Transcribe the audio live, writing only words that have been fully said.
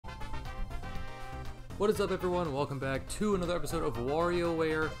What is up, everyone? Welcome back to another episode of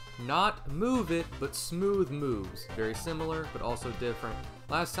Warioware. Not Move It, but Smooth Moves. Very similar, but also different.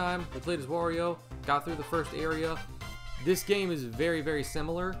 Last time, we played as Wario, got through the first area. This game is very, very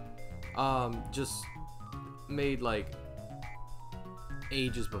similar. Just made, like,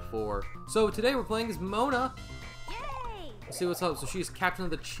 ages before. So today we're playing as Mona. Yay! Let's see what's up. So she's captain of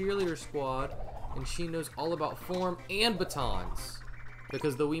the cheerleader squad, and she knows all about form and batons.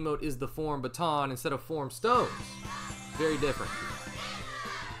 Because the Wiimote is the form baton instead of form stones. Very different.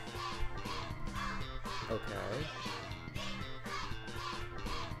 Okay.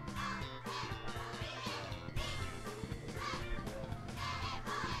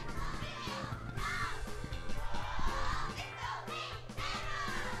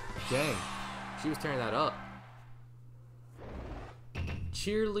 Dang, she was tearing that up.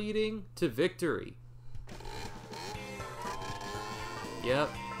 Cheerleading to victory.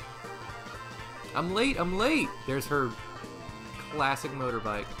 Yep. I'm late, I'm late! There's her classic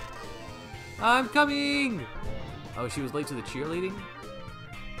motorbike. I'm coming! Oh, she was late to the cheerleading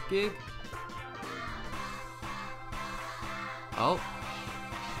gig? Oh.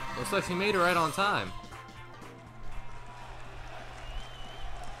 Looks like she made it right on time.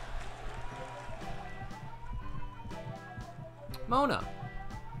 Mona.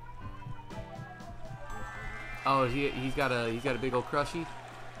 Oh, he's got a big old crushie.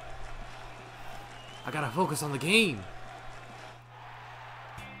 I gotta focus on the game.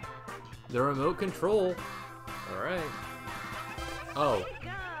 The remote control. All right. Oh.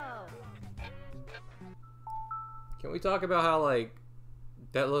 Can we talk about how, like,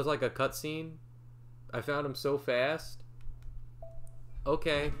 that looks like a cutscene? I found him so fast.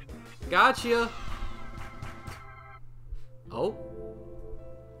 Okay. Gotcha. Oh.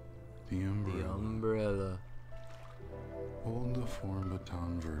 The umbrella. The umbrella. Hold the form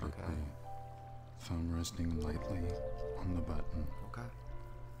baton vertically, thumb resting lightly on the button. Okay.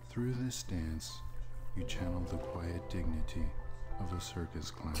 Through this stance, you channel the quiet dignity of a circus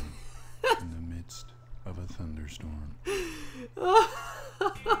clown in the midst of a thunderstorm.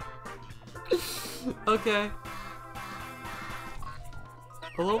 Okay.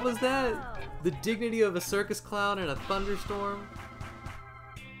 What was that? The dignity of a circus clown in a thunderstorm?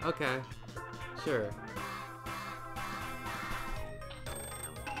 Okay. Sure.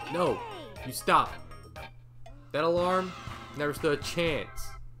 No, you stop. That alarm never stood a chance.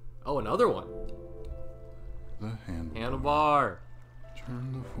 Oh, another one. The Handlebar.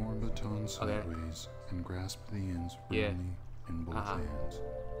 Turn the form baton sideways and grasp the ends firmly in both hands.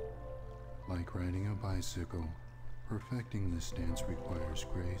 Like riding a bicycle, perfecting this stance requires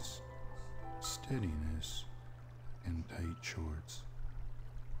grace, steadiness, and tight shorts.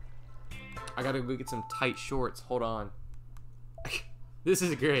 I gotta go get some tight shorts. Hold on. This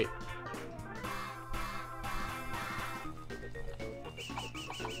is great.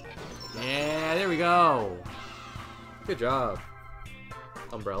 Yeah, there we go. Good job.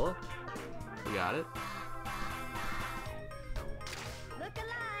 Umbrella. We got it. Look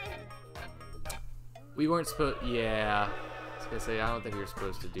alive. We weren't supposed. Yeah. I was gonna say, I don't think we were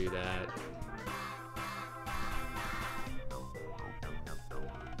supposed to do that.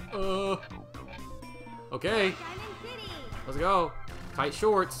 Okay. Let's go. Tight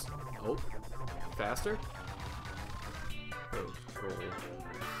shorts. Oh. Faster. Oh, control.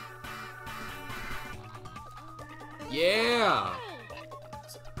 Yeah.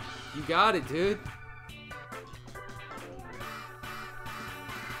 You got it, dude.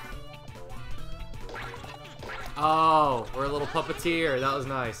 Oh, we're a little puppeteer. That was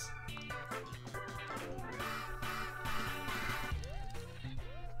nice.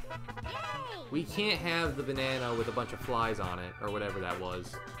 We can't have the banana with a bunch of flies on it, or whatever that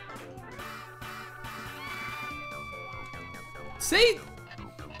was. See?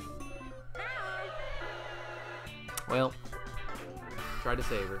 Well, tried to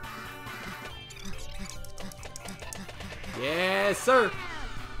save her. Yes, sir!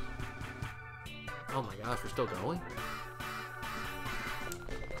 Oh my gosh, we're still going?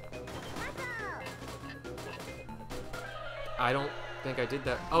 I don't think I did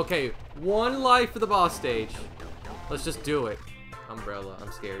that. Okay, one life for the boss stage. Let's just do it. Umbrella,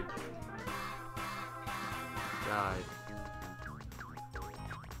 I'm scared. Died.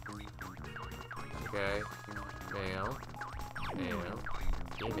 Okay. Male. Male.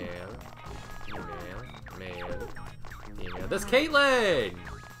 Female. Female. Male. Female. That's Caitlin!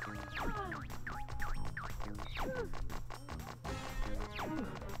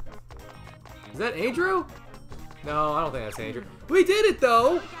 Is that Andrew? No, I don't think that's Andrew. We did it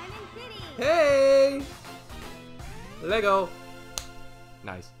though! Hey! Lego!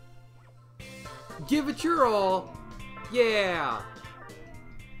 Nice. Give it your all. Yeah.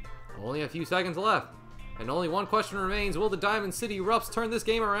 Only a few seconds left. And only one question remains. Will the Diamond City Roughs turn this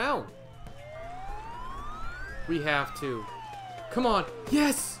game around? We have to. Come on.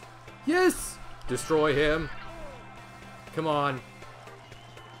 Yes. Yes. Destroy him. Come on.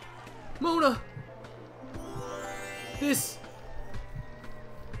 Mona. This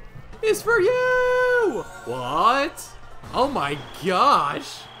is for you. What? Oh my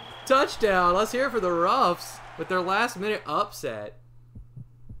gosh. Touchdown. Let's hear it for the Roughs with their last minute upset.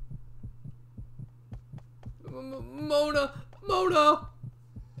 Mona,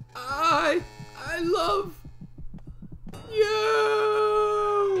 I love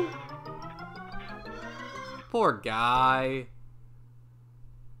you. Poor guy.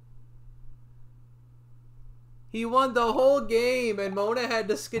 He won the whole game and Mona had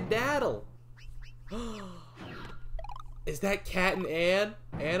to skedaddle. Is that Cat and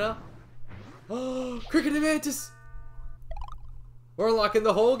Anna? Oh, Cricket and Mantis. We're unlocking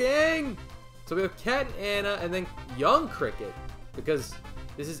the whole gang. So we have Cat and Anna and then young Cricket, because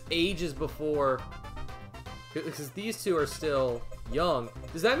this is ages before, because these two are still young.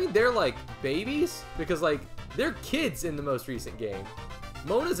 Does that mean they're like babies? Because like they're kids in the most recent game.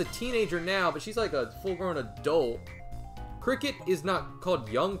 Mona's a teenager now, but she's like a full-grown adult. Cricket is not called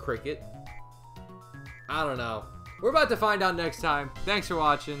young Cricket. I don't know. We're about to find out next time. Thanks for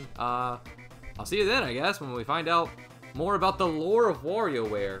watching. I'll see you then, I guess, when we find out more about the lore of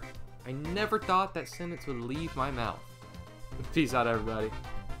Warioware. I never thought that sentence would leave my mouth. Peace out, everybody.